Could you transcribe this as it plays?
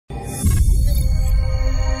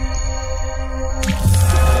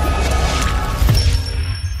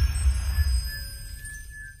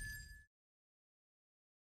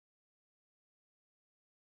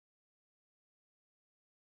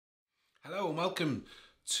and welcome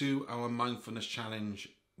to our mindfulness challenge.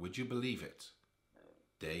 Would you believe it?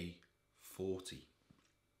 Day 40.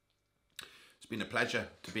 It's been a pleasure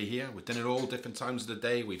to be here. We've done it all different times of the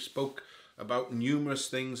day. We've spoke about numerous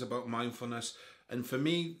things about mindfulness. And for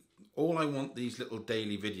me, all I want these little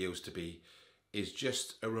daily videos to be is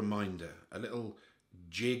just a reminder, a little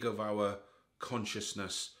jig of our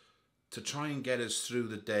consciousness to try and get us through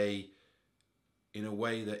the day in a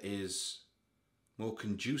way that is more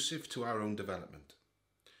conducive to our own development.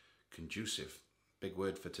 Conducive, big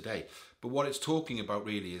word for today. But what it's talking about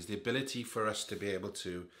really is the ability for us to be able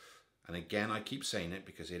to, and again I keep saying it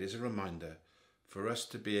because it is a reminder, for us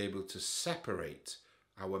to be able to separate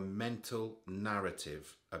our mental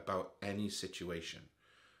narrative about any situation.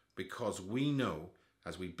 Because we know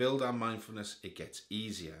as we build our mindfulness, it gets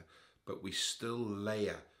easier, but we still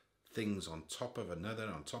layer things on top of another,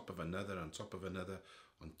 on top of another, on top of another,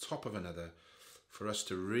 on top of another, for us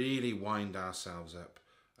to really wind ourselves up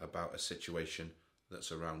about a situation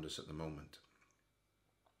that's around us at the moment.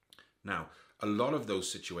 Now, a lot of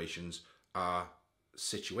those situations are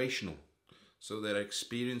situational. So they're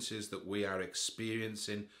experiences that we are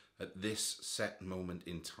experiencing at this set moment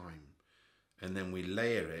in time. And then we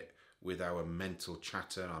layer it with our mental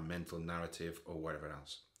chatter, our mental narrative, or whatever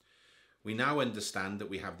else. We now understand that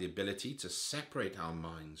we have the ability to separate our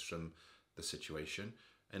minds from the situation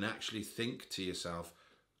and actually think to yourself,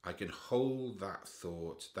 I can hold that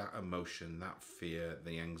thought, that emotion, that fear,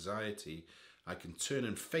 the anxiety. I can turn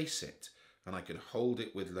and face it, and I can hold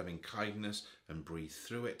it with loving kindness and breathe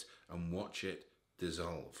through it and watch it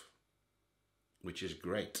dissolve, which is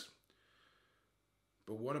great.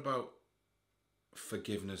 But what about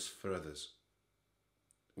forgiveness for others?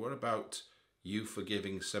 What about you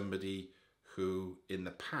forgiving somebody who in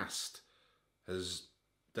the past has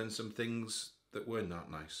done some things that were not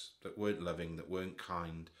nice, that weren't loving, that weren't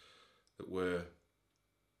kind, that were,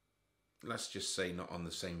 let's just say, not on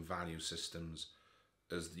the same value systems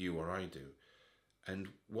as you or I do? And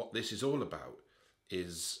what this is all about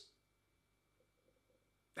is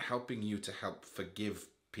helping you to help forgive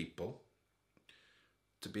people,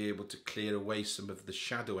 to be able to clear away some of the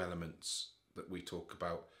shadow elements that we talk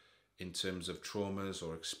about in terms of traumas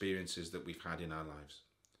or experiences that we've had in our lives.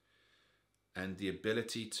 And the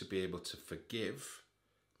ability to be able to forgive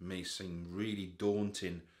may seem really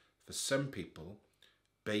daunting for some people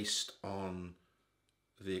based on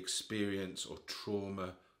the experience or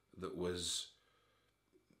trauma that was,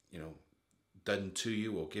 done to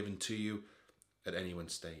you or given to you at any one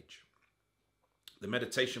stage. The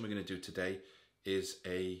meditation we're going to do today is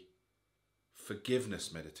a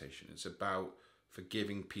forgiveness meditation. It's about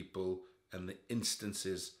forgiving people and the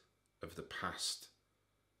instances of the past.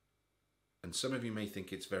 And some of you may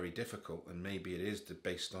think it's very difficult, and maybe it is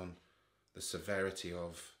based on the severity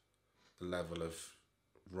of the level of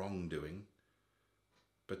wrongdoing.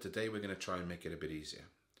 But today we're going to try and make it a bit easier.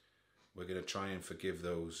 We're going to try and forgive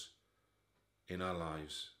those in our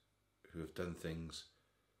lives who have done things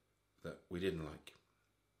that we didn't like,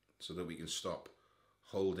 so that we can stop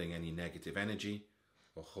holding any negative energy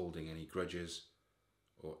or holding any grudges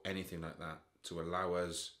or anything like that, to allow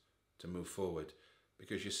us to move forward.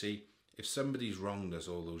 Because you see, if somebody's wronged us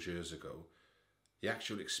all those years ago, the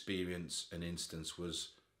actual experience and instance was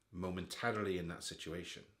momentarily in that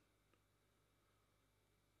situation.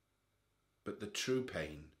 But the true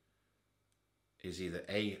pain is either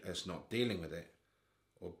A, us not dealing with it,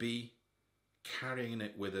 or B, carrying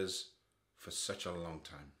it with us for such a long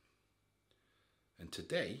time. And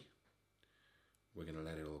today, we're going to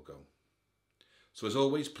let it all go. So as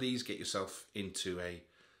always, please get yourself into a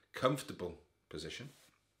comfortable position.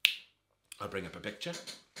 I'll bring up a picture.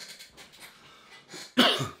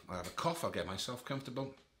 I'll have a cough, I'll get myself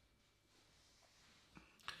comfortable.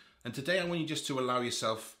 And today I want you just to allow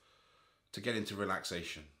yourself to get into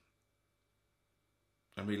relaxation.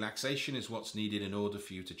 And relaxation is what's needed in order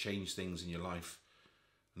for you to change things in your life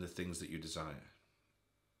and the things that you desire.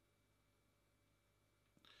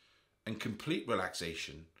 And complete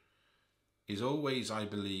relaxation is always, I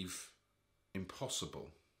believe, impossible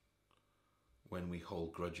when we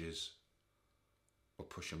hold grudges or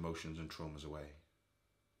push emotions and traumas away.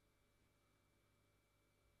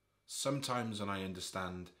 Sometimes, and I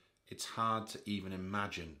understand, it's hard to even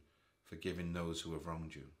imagine forgiving those who have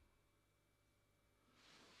wronged you.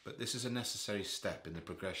 But this is a necessary step in the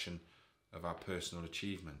progression of our personal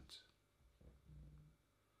achievement.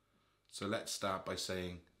 So let's start by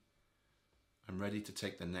saying, I'm ready to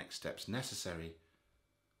take the next steps necessary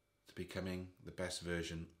to becoming the best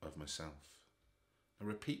version of myself. And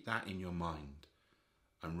repeat that in your mind.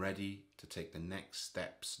 I'm ready to take the next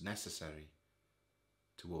steps necessary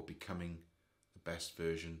toward becoming the best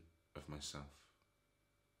version of myself.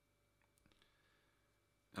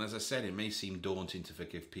 And as I said, it may seem daunting to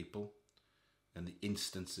forgive people and the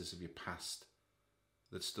instances of your past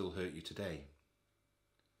that still hurt you today.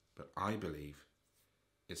 But I believe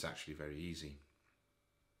it's actually very easy.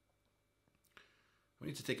 I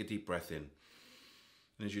want you to take a deep breath in.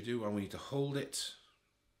 And as you do, I want you to hold it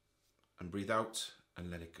and breathe out and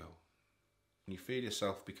let it go. And you feel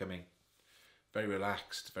yourself becoming very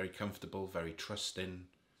relaxed, very comfortable, very trusting,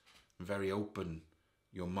 and very open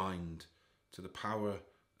your mind to the power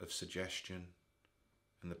of suggestion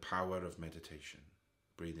and the power of meditation.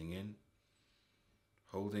 Breathing in,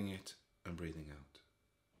 holding it, and breathing out.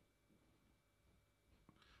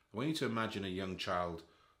 I want you to imagine a young child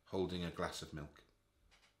holding a glass of milk.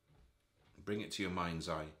 Bring it to your mind's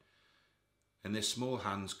eye. And their small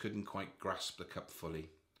hands couldn't quite grasp the cup fully.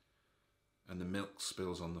 And the milk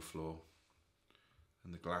spills on the floor.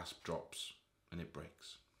 And the glass drops and it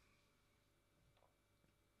breaks.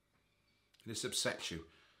 This upsets you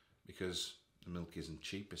because the milk isn't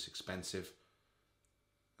cheap, it's expensive.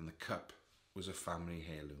 And the cup was a family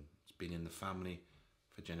heirloom. It's been in the family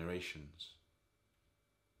for generations.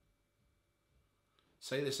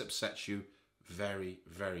 Say this upsets you very,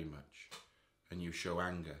 very much. And you show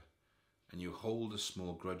anger, and you hold a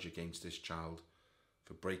small grudge against this child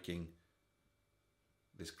for breaking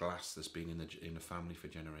this glass that's been in the family for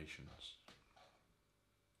generations.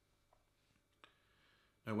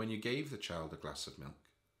 Now, when you gave the child a glass of milk,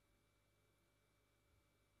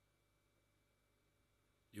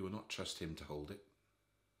 you will not trust him to hold it,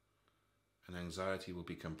 and anxiety will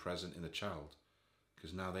become present in the child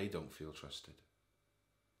because now they don't feel trusted.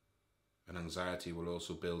 And anxiety will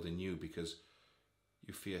also build in you because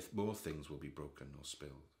you fear more things will be broken or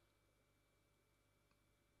spilled.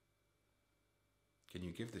 Can you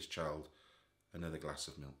give this child another glass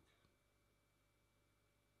of milk?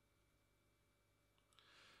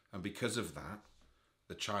 And because of that,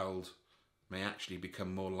 the child may actually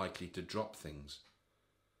become more likely to drop things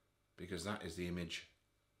because that is the image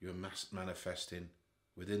you're manifesting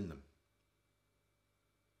within them.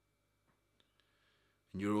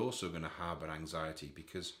 And you're also going to harbour anxiety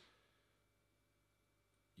because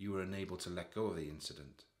you were unable to let go of the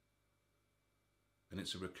incident. And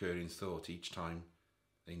it's a recurring thought each time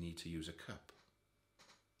they need to use a cup.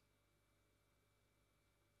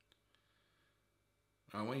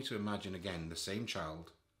 I want you to imagine again the same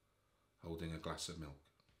child holding a glass of milk.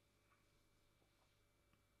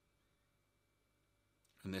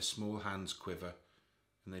 And their small hands quiver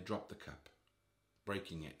and they drop the cup,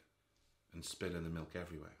 breaking it and spilling the milk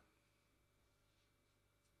everywhere.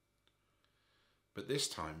 But this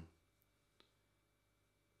time,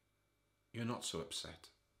 you're not so upset.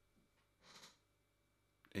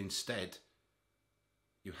 Instead,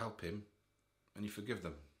 you help him and you forgive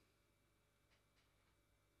them.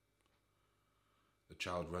 The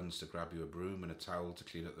child runs to grab you a broom and a towel to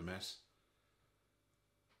clean up the mess.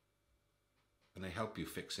 And they help you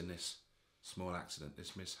fixing this small accident,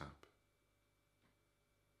 this mishap.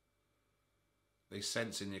 They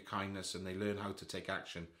sense in your kindness and they learn how to take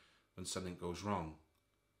action when something goes wrong.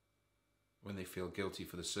 When they feel guilty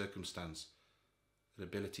for the circumstance, their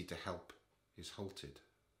ability to help is halted.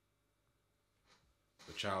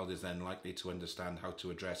 The child is then likely to understand how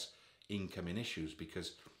to address incoming issues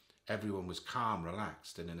because everyone was calm,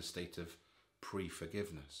 relaxed, and in a state of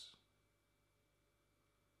pre-forgiveness.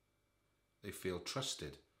 They feel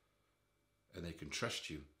trusted and they can trust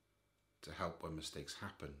you to help when mistakes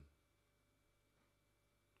happen.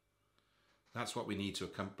 That's what we need to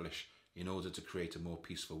accomplish in order to create a more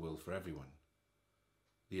peaceful world for everyone.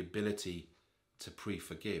 The ability to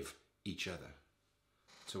pre-forgive each other,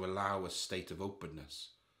 to allow a state of openness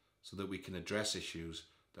so that we can address issues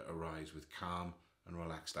that arise with calm and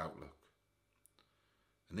relaxed outlook.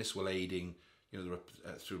 And this will aid in,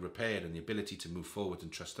 through repair and the ability to move forward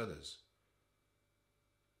and trust others.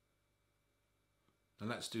 And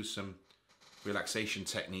let's do some relaxation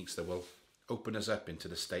techniques that will open us up into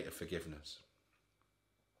the state of forgiveness.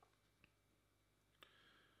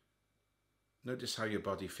 Notice how your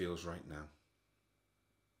body feels right now.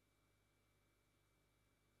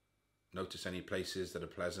 Notice any places that are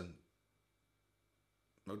pleasant.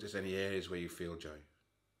 Notice any areas where you feel joy.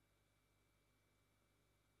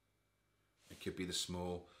 It could be the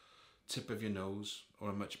small tip of your nose or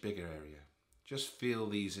a much bigger area. Just feel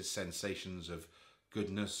these as sensations of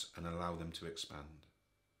goodness and allow them to expand.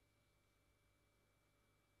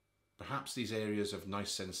 Perhaps these areas of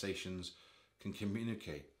nice sensations can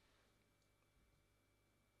communicate.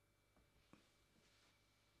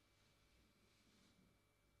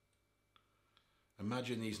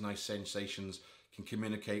 Imagine these nice sensations can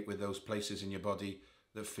communicate with those places in your body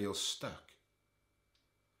that feel stuck.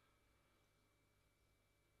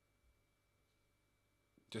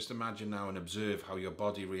 Just imagine now and observe how your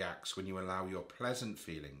body reacts when you allow your pleasant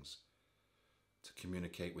feelings to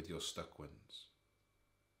communicate with your stuck ones.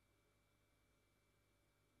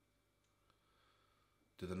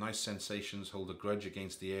 Do the nice sensations hold a grudge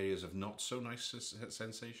against the areas of not so nice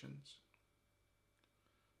sensations?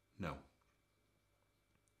 No.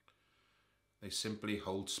 They simply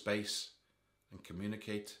hold space and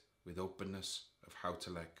communicate with openness of how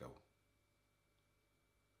to let go.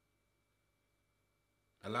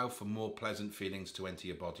 Allow for more pleasant feelings to enter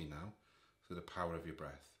your body now through the power of your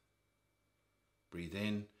breath. Breathe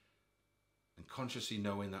in and consciously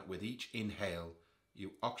knowing that with each inhale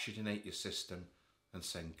you oxygenate your system and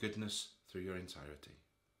send goodness through your entirety.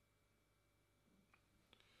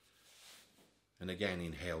 And again,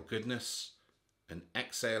 inhale goodness and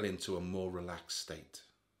exhale into a more relaxed state.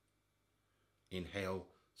 Inhale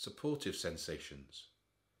supportive sensations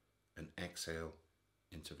and exhale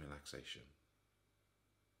into relaxation.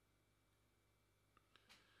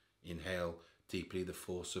 Inhale deeply the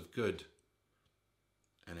force of good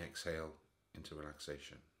and exhale into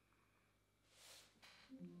relaxation.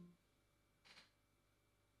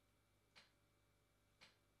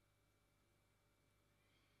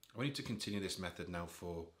 I want you to continue this method now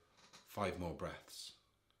for 5 more breaths.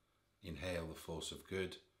 Inhale the force of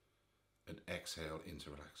good and exhale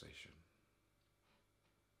into relaxation.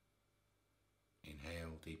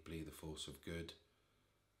 Inhale deeply the force of good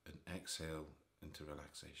and exhale into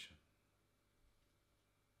relaxation.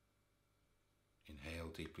 Inhale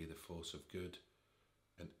deeply the force of good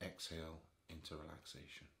and exhale into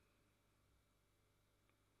relaxation.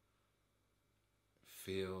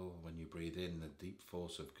 Feel when you breathe in the deep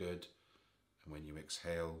force of good and when you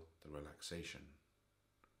exhale the relaxation.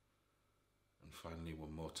 And finally,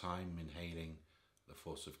 one more time, inhaling the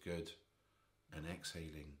force of good and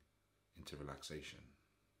exhaling into relaxation.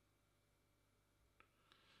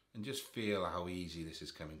 And just feel how easy this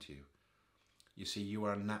is coming to you. You see, you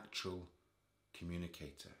are a natural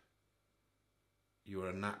communicator. You are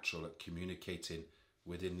a natural at communicating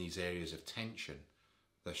within these areas of tension,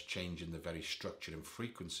 thus changing the very structure and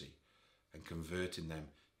frequency and converting them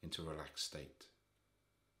into a relaxed state.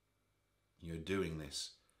 You're doing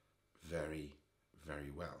this very,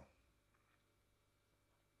 very well.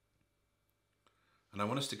 And I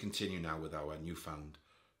want us to continue now with our newfound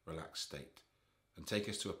relaxed state and take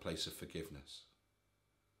us to a place of forgiveness.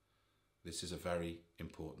 This is a very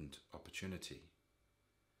important opportunity.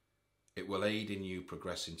 It will aid in you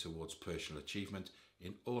progressing towards personal achievement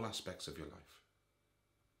in all aspects of your life.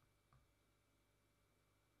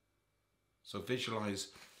 So visualize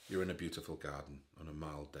you're in a beautiful garden on a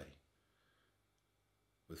mild day,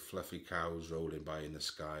 with fluffy cows rolling by in the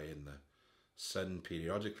sky and the sun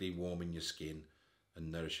periodically warming your skin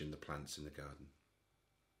and nourishing the plants in the garden.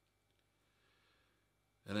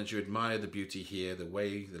 And as you admire the beauty here, the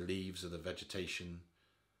way the leaves of the vegetation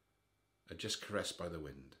are just caressed by the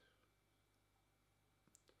wind.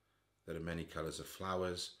 There are many colours of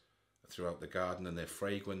flowers throughout the garden, and their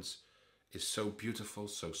fragrance is so beautiful,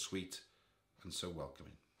 so sweet, and so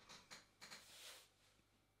welcoming.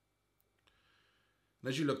 And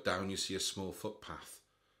as you look down, you see a small footpath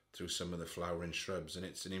through some of the flowering shrubs, and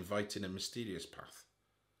it's an inviting and mysterious path.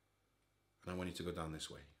 And I want you to go down this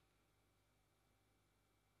way.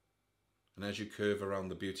 And as you curve around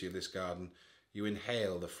the beauty of this garden, you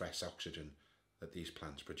inhale the fresh oxygen that these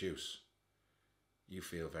plants produce. You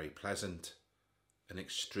feel very pleasant and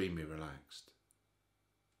extremely relaxed.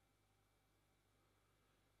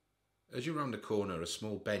 As you round a corner, a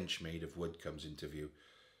small bench made of wood comes into view,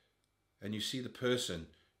 and you see the person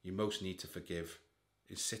you most need to forgive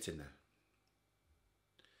is sitting there.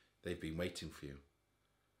 They've been waiting for you,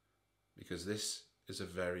 because this is a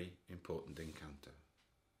very important encounter.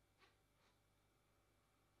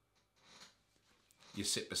 You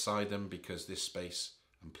sit beside them because this space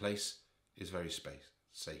and place is very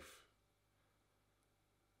safe.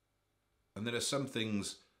 And there are some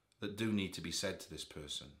things that do need to be said to this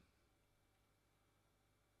person.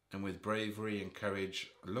 And with bravery and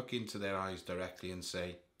courage, look into their eyes directly and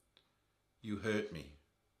say, "You hurt me,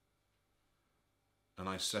 and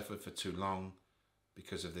I suffered for too long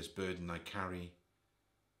because of this burden I carry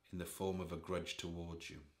in the form of a grudge towards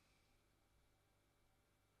you."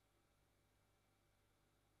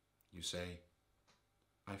 You say,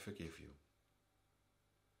 "I forgive you.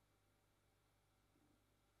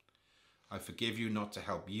 I forgive you not to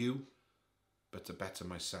help you, but to better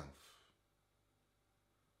myself.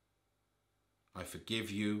 I forgive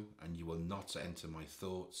you, and you will not enter my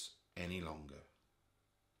thoughts any longer.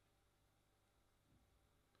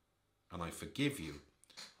 And I forgive you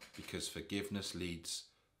because forgiveness leads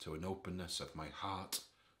to an openness of my heart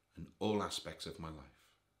and all aspects of my life.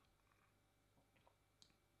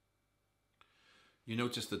 You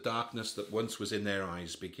notice the darkness that once was in their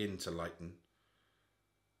eyes begin to lighten,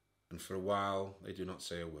 and for a while they do not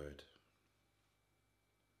say a word.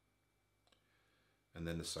 And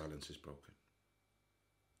then the silence is broken.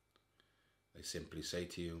 They simply say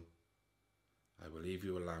to you, I will leave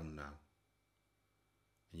you alone now,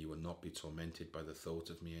 and you will not be tormented by the thought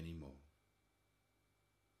of me anymore.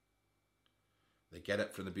 They get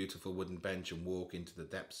up from the beautiful wooden bench and walk into the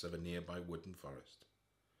depths of a nearby wooden forest.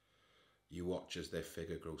 You watch as their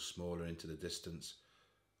figure grows smaller into the distance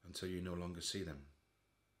until you no longer see them.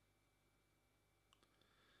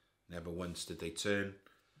 Never once did they turn,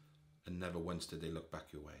 and never once did they look back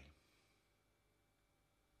your way.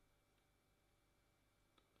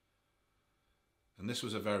 And this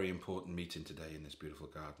was a very important meeting today in this beautiful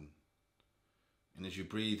garden. And as you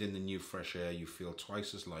breathe in the new fresh air, you feel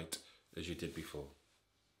twice as light as you did before.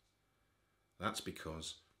 That's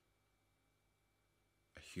because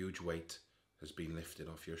a huge weight has been lifted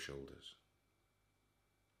off your shoulders.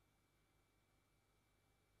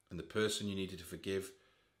 And the person you needed to forgive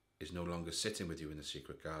is no longer sitting with you in the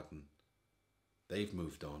secret garden. They've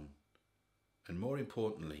moved on. And more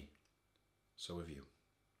importantly, so have you.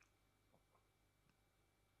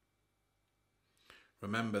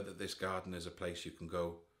 Remember that this garden is a place you can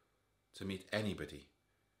go to meet anybody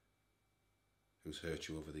who's hurt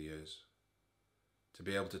you over the years. To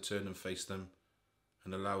be able to turn and face them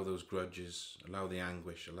and allow those grudges, allow the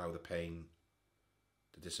anguish, allow the pain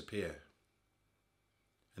to disappear.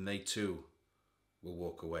 And they too will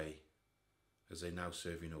walk away as they now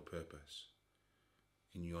serve you no purpose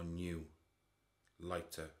in your new,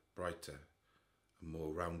 lighter, brighter, and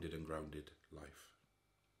more rounded and grounded life.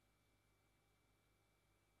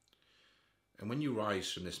 And when you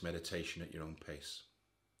rise from this meditation at your own pace,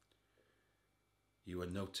 you will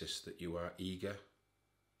notice that you are eager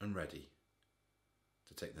and ready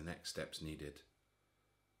to take the next steps needed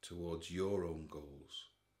towards your own goals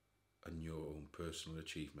and your own personal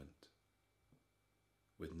achievement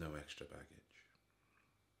with no extra baggage.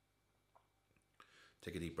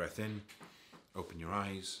 Take a deep breath in, open your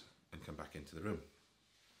eyes, and come back into the room.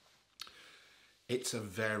 It's a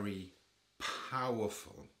very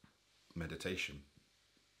powerful meditation.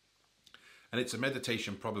 And it's a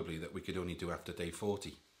meditation probably that we could only do after day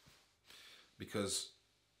 40, because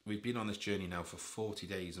we've been on this journey now for 40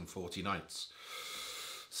 days and 40 nights.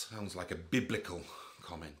 Sounds like a biblical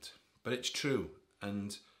comment, but it's true.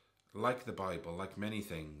 And like the Bible, like many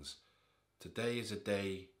things, today is a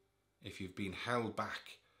day, if you've been held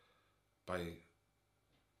back by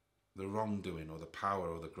the wrongdoing or the power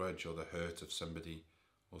or the grudge or the hurt of somebody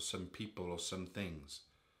or some people or some things,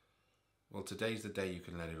 well, today's the day you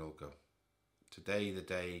can let it all go. Today, the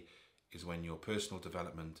day is when your personal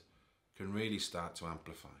development can really start to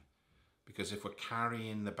amplify. Because if we're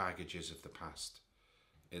carrying the baggages of the past,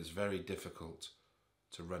 it's very difficult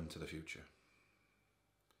to run to the future.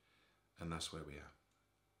 And that's where we are.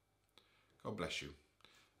 God bless you.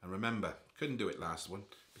 And remember, couldn't do it last one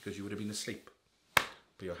because you would have been asleep.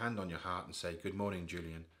 Put your hand on your heart and say, good morning,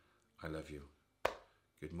 Julian, I love you.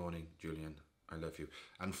 Good morning, Julian, I love you.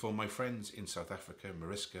 And for my friends in South Africa,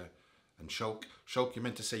 Mariska and Shulk, Shulk, you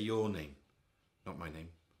meant to say your name, not my name.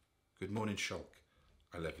 Good morning, Shulk,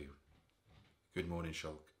 I love you. Good morning,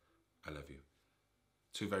 Shulk, I love you.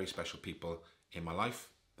 Two very special people in my life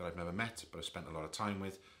that I've never met, but I've spent a lot of time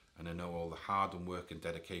with, and I know all the hard work and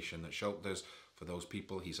dedication that Shulk does for those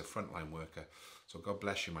people. He's a frontline worker. So God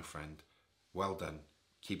bless you, my friend. Well done.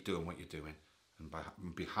 Keep doing what you're doing. And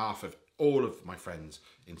on behalf of all of my friends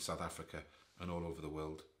in South Africa and all over the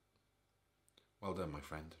world, well done, my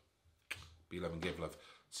friend. Be love and give love.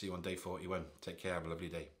 See you on day 41. Take care. Have a lovely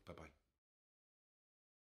day. Bye-bye.